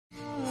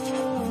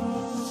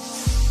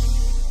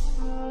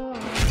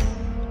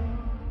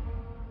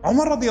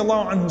Umar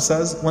radiallahu anhu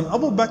says, when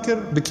Abu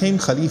Bakr became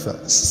Khalifa,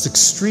 this is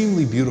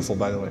extremely beautiful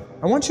by the way.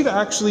 I want you to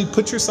actually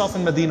put yourself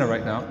in Medina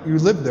right now. You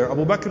live there,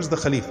 Abu Bakr is the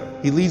Khalifa.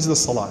 He leads the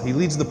Salah, he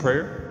leads the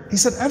prayer. He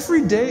said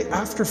every day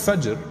after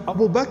Fajr,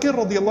 Abu Bakr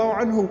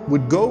radiallahu anhu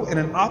would go in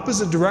an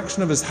opposite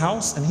direction of his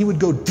house and he would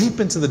go deep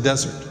into the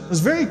desert. I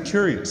was very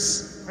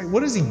curious, right?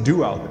 What does he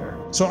do out there?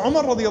 So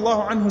Umar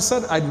radiallahu anhu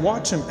said, I'd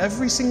watch him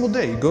every single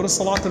day. Go to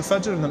Salat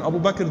al-Fajr and then Abu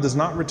Bakr does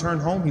not return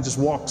home. He just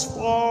walks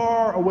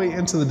far away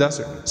into the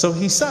desert. So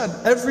he said,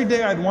 every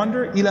day I'd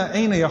wonder, ila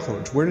ayna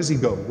yakhruj? Where does he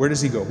go? Where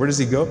does he go? Where does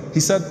he go? He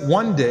said,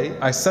 one day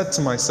I said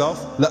to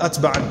myself, la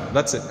atba'an.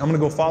 That's it. I'm going to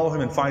go follow him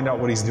and find out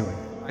what he's doing.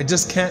 I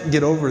just can't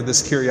get over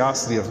this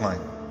curiosity of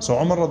mine. So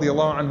Umar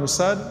radiallahu anhu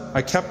said,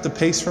 I kept the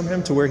pace from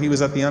him to where he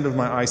was at the end of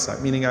my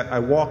eyesight, meaning I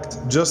walked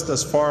just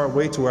as far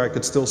away to where I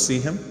could still see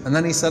him. And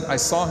then he said, I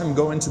saw him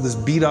go into this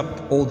beat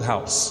up old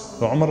house.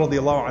 So Umar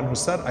radiallahu anhu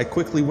said, I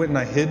quickly went and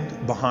I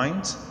hid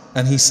behind.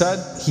 And he said,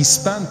 he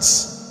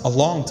spent a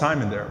long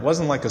time in there. It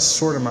wasn't like a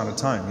short amount of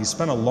time. He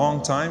spent a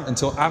long time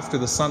until after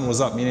the sun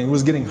was up, meaning it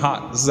was getting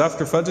hot. This is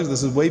after Fajr,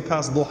 this is way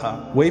past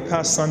Duha, way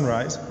past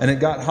sunrise. And it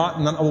got hot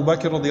and then Abu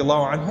Bakr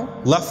radiallahu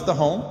anhu left the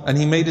home and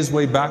he made his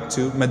way back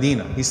to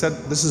Medina. He said,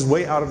 this is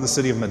way out of the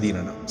city of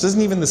Medina now. This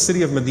isn't even the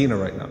city of Medina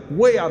right now.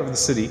 Way out of the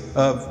city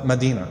of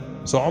Medina.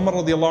 So Umar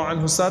radiallahu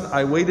anhu said,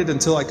 I waited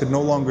until I could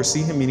no longer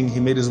see him, meaning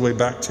he made his way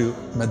back to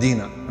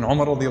Medina. And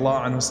Umar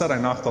radiallahu anhu said, I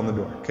knocked on the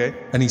door, okay?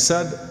 And he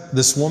said,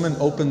 this woman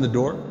opened the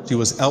door. She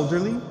was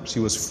elderly, she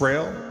was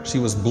frail, she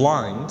was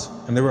blind,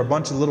 and there were a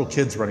bunch of little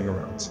kids running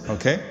around,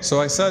 okay?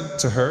 So I said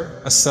to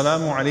her,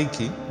 Assalaamu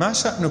alaykum, ma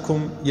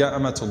sha'nukum ya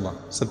amatullah.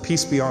 I said,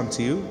 peace be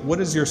unto you. What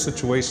is your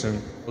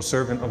situation, O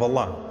servant of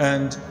Allah?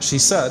 And she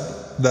said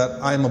that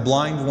I am a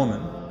blind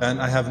woman, and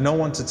I have no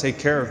one to take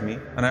care of me,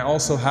 and I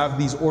also have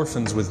these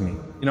orphans with me.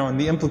 You know, and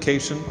the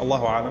implication,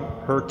 Allahu Alam,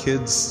 her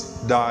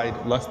kids died,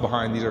 left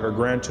behind, these are her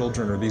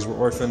grandchildren, or these were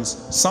orphans.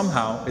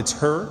 Somehow, it's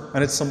her,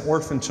 and it's some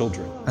orphan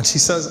children. And she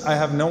says, I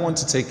have no one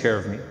to take care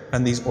of me,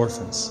 and these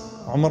orphans.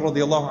 Umar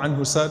radiallahu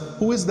anhu said,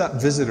 who is that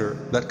visitor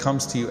that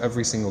comes to you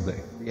every single day?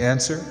 The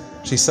answer,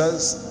 she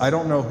says, I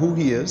don't know who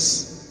he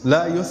is.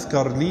 La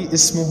yuthkar li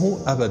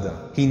ismuhu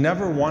abada. He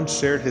never once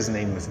shared his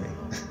name with me.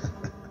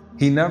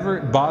 He never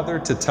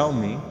bothered to tell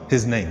me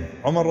his name.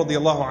 Umar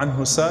radiallahu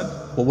anhu said,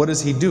 well, what does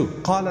he do?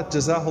 قالت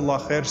جزاه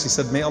الله خير. She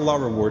said, may Allah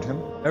reward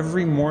him.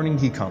 Every morning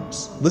he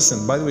comes.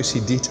 Listen, by the way, she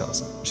details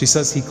it. She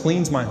says, he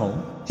cleans my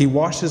home. He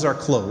washes our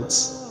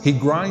clothes. He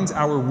grinds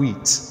our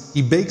wheat.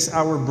 He bakes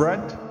our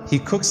bread. He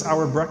cooks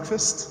our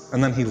breakfast.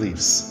 And then he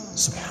leaves.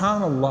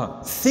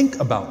 Subhanallah. Think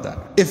about that.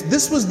 If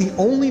this was the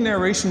only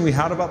narration we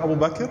had about Abu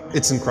Bakr,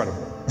 it's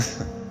incredible.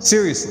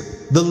 Seriously,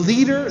 the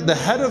leader, the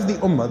head of the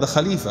ummah, the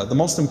Khalifa, the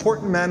most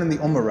important man in the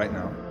ummah right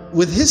now,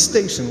 with his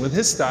station, with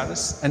his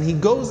status, and he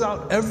goes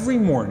out every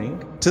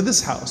morning to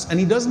this house and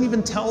he doesn't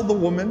even tell the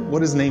woman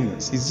what his name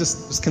is. He's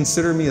just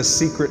consider me a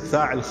secret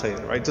fa'il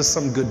khair, right? Just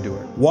some good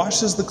doer.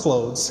 Washes the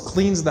clothes,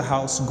 cleans the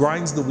house,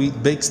 grinds the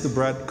wheat, bakes the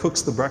bread,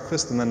 cooks the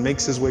breakfast, and then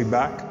makes his way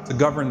back to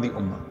govern the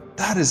ummah.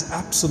 That is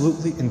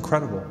absolutely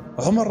incredible.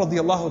 Umar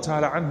radiallahu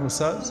ta'ala anhu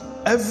says,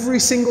 every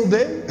single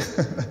day,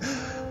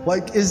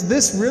 like, is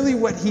this really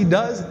what he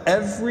does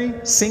every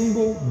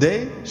single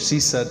day? She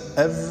said,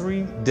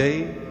 every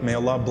day, may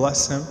Allah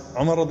bless him.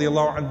 Umar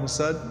radiallahu anhu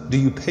said, do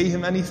you pay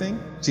him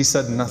anything? She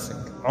said, nothing.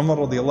 Umar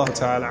radiallahu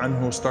ta'ala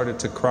anhu started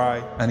to cry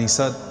and he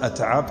said,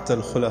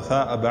 أَتَعَبْتَ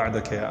الْخُلَفَاءَ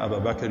بَعْدَكَ يَا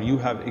أَبَا بَكْر. You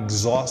have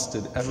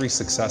exhausted every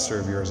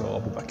successor of yours, O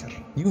Abu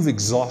Bakr. You've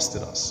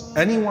exhausted us.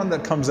 Anyone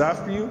that comes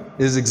after you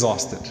is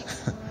exhausted.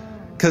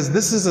 Because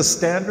this is a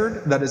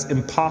standard that is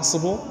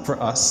impossible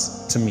for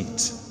us to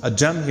meet. A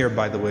gem here,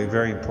 by the way,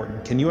 very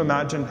important. Can you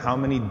imagine how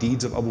many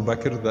deeds of Abu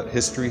Bakr that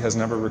history has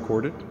never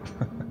recorded?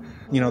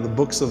 You know, the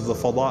books of the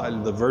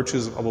fada'il, the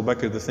virtues of Abu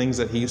Bakr, the things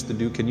that he used to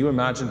do. Can you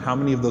imagine how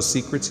many of those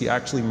secrets he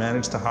actually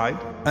managed to hide?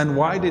 And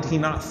why did he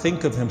not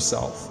think of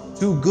himself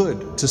too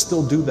good to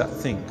still do that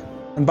thing?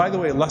 And by the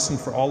way, a lesson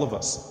for all of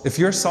us. If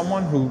you're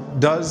someone who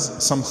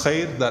does some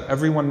khair that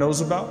everyone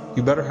knows about,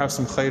 you better have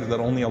some khair that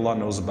only Allah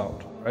knows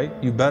about. Right?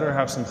 You better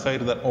have some khair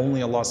that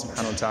only Allah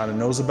subhanahu wa ta'ala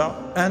knows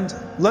about. And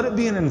let it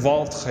be an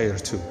involved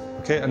khair too.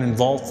 Okay? An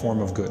involved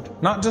form of good.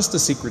 Not just a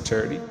secret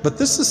charity. But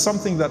this is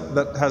something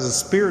that has a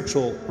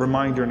spiritual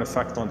reminder and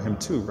effect on him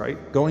too,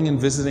 right? Going and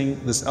visiting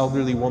this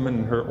elderly woman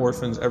and her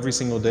orphans every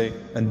single day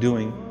and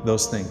doing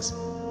those things.